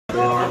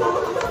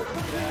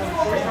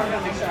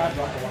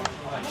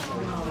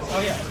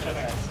Oh yeah.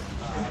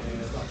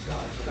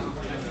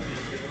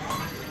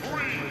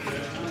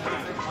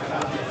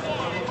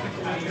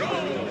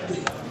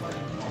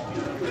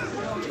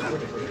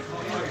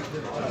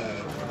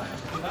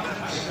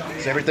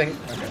 Is everything?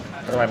 Okay.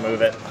 How do I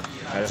move it?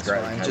 I just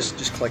grab it.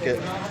 Just click it.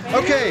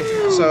 Okay,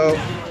 so.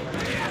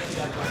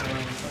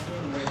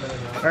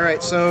 All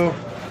right, so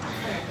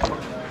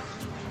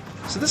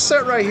this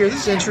set right here,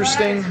 this is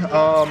interesting.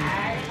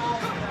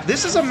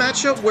 This is a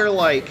matchup where,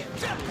 like,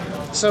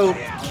 so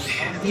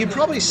you'd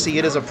probably see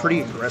it as a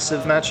pretty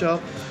aggressive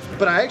matchup,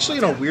 but I actually,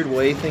 in a weird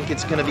way, think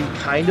it's going to be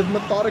kind of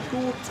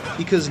methodical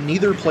because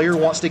neither player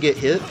wants to get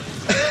hit.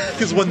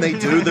 Because when they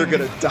do, they're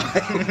going to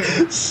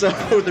die. So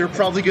they're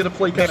probably going to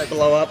play kind of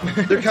blow up.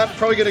 They're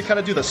probably going to kind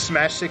of do the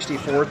Smash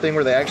 64 thing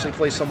where they actually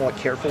play somewhat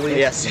carefully.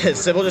 Yes,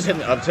 Cybil just hit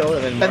an up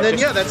tilt and then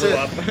yeah, that's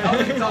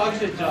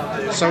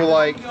it. So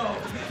like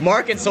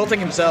Mark insulting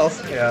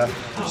himself. Yeah.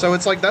 So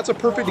it's like that's a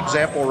perfect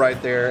example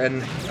right there.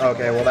 And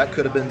okay, well that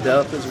could have been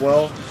death as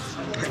well.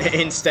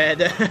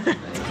 Instead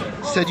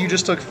you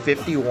just took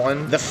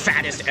 51. The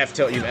fattest F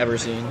tilt you've ever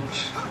seen.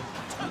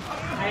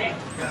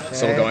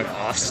 So going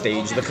off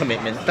stage, the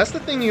commitment. That's the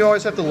thing you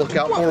always have to look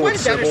out for with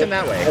Cybil.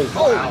 That way?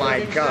 Oh, wow.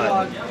 My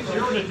god.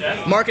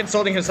 Mark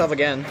insulting himself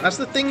again. That's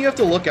the thing you have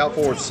to look out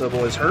for with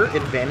Cybil is her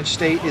advantage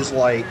state is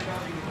like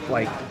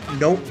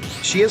nope.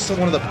 She has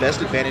one of the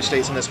best advantage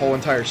states in this whole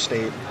entire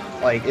state.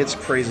 Like, it's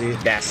crazy.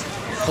 That's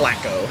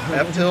Flacco.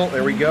 F tilt,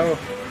 there we go.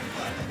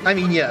 I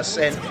mean, yes,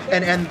 and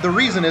the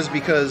reason is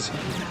because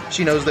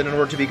she knows that in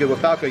order to be good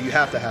with Falco, you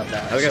have to have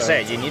that. I was gonna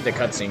say, you need the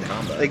cutscene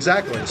combo.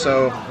 Exactly,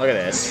 so... Look at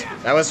this.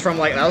 That was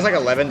like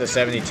 11 to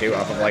 72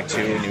 off of like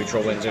 2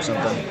 neutral wins or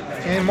something.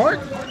 And Mark,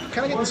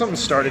 kind of getting something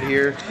started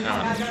here.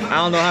 I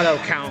don't know how to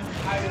count.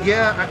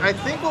 Yeah, I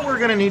think what we're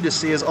gonna need to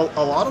see is a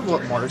lot of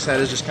what Mark's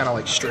had is just kind of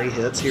like stray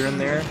hits here and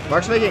there.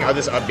 Mark's making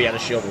this up B out of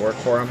shield work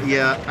for him.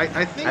 Yeah,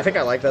 I think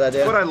I like that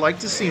idea. What I'd like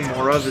to see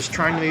more of is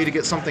trying to maybe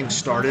get something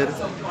started.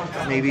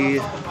 Maybe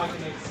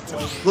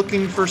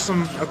looking for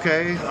some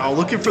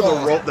looking for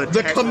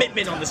the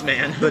commitment on this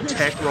man. The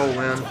tech roll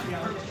in.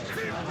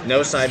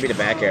 No side B to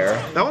back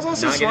air. That was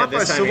also smart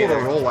by Cybil to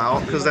roll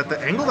out, because at the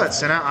angle that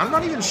sent out, I'm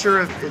not even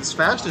sure if it's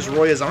fast as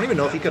Roy is. I don't even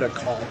know if he could have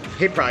called.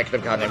 He probably could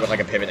have gotten it with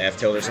like a pivot F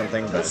tilt or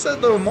something. But that said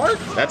though, Mark.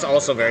 That's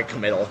also very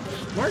committal.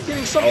 Mark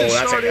getting something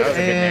started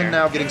and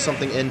now getting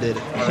something ended.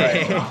 All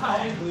right.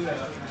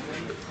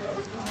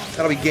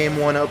 That'll be game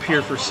 1 up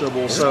here for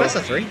Cybil. So best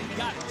of 3.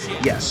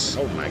 Yes.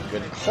 Oh my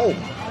goodness. Oh.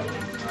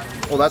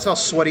 Well, that's how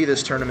sweaty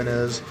this tournament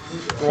is.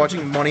 We're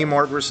watching Money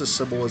Mark versus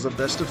Cybil as a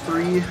best of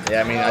 3.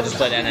 Yeah, I mean, I just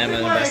played NM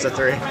in a best of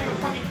 3.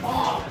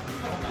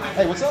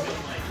 Hey, what's up?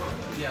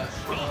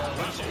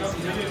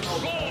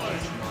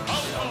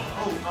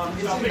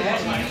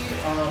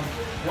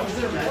 Once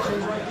their match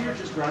is right here,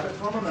 just grab it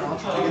from them and I'll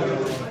try to get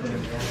another one.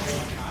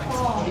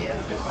 Yeah,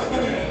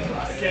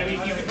 I mean,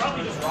 you could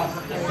probably just rock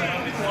for 4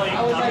 rounds. It's like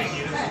nothing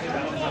used.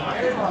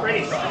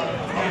 Pretty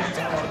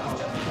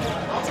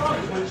I'll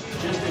probably switch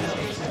just in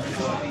case.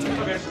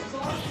 Okay.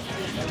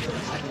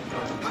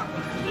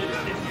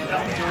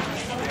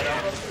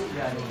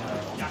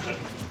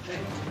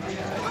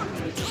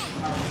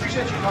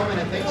 Appreciate you coming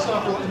and thanks for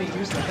letting me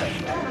use that.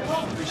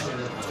 Appreciate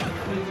it.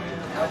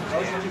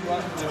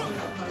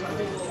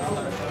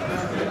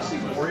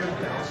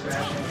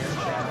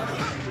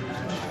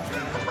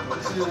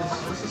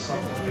 This is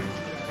something.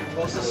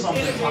 Well, this is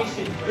something.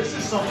 This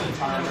is something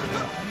time.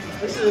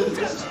 This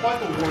is quite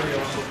the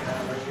Wario.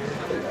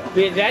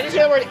 Did I just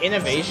hear the word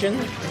innovation?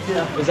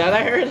 Yeah. Is that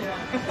what I heard?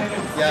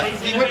 Yeah.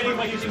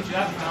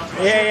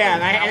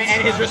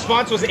 And his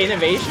response was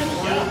innovation?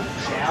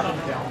 Jab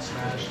and down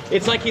smash.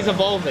 It's like he's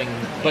evolving,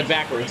 but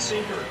backwards.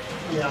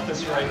 Yeah,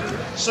 that's right.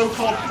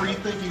 So-called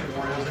free-thinking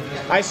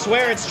Wario. I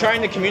swear it's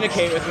trying to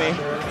communicate with me.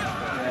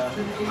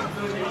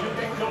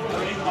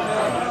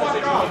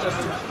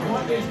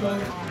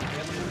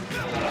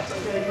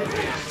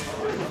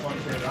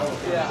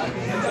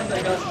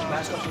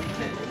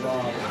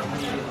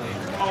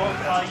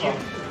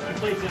 You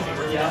played Dizzy,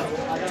 yeah.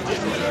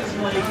 Dizzy is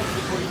like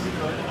before you see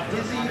good.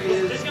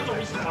 Dizzy got the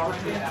recent power to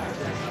it.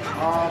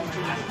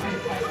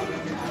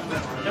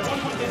 At one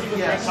point, Dizzy was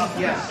very tough.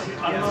 Yes.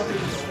 I don't know if it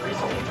was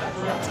recently.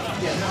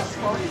 Yes,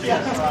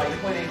 he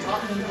played a top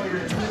 10 player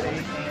in the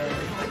state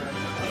and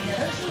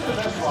potentially the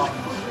best rock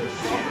in the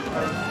state.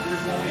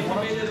 There's only one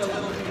made it a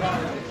little too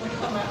hard.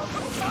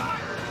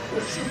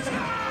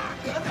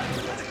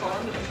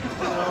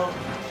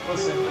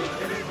 Listen,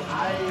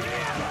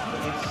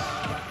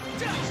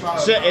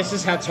 It's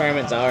just how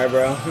tournaments are,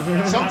 bro.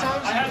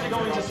 Sometimes I had to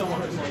go into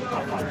someone who's like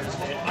top 5 in the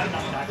state. I'm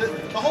not that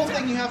good. The whole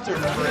thing you have to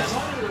remember is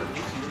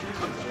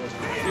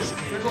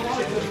there's a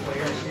lot of good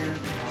players here.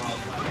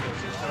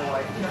 So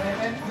like,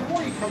 and the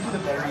more you come to the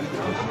better you go.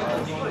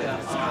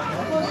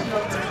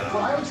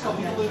 What I always tell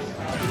people is, if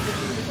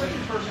it's like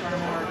your first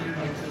tournament or you're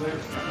new to it,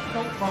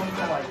 don't come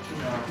to like, think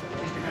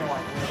you're gonna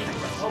like win.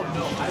 Oh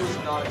no, I was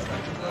not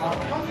expecting that.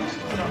 Come just,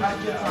 have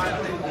a good time,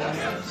 play the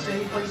game,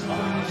 stay, play some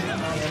good music,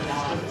 and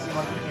see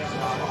like you can't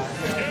stop.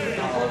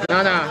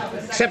 No.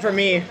 Except for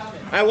me.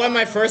 I won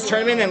my first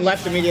tournament and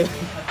left immediately.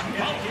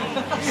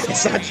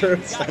 It's not true.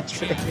 It's not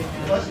true.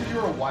 Unless you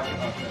were a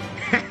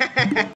white.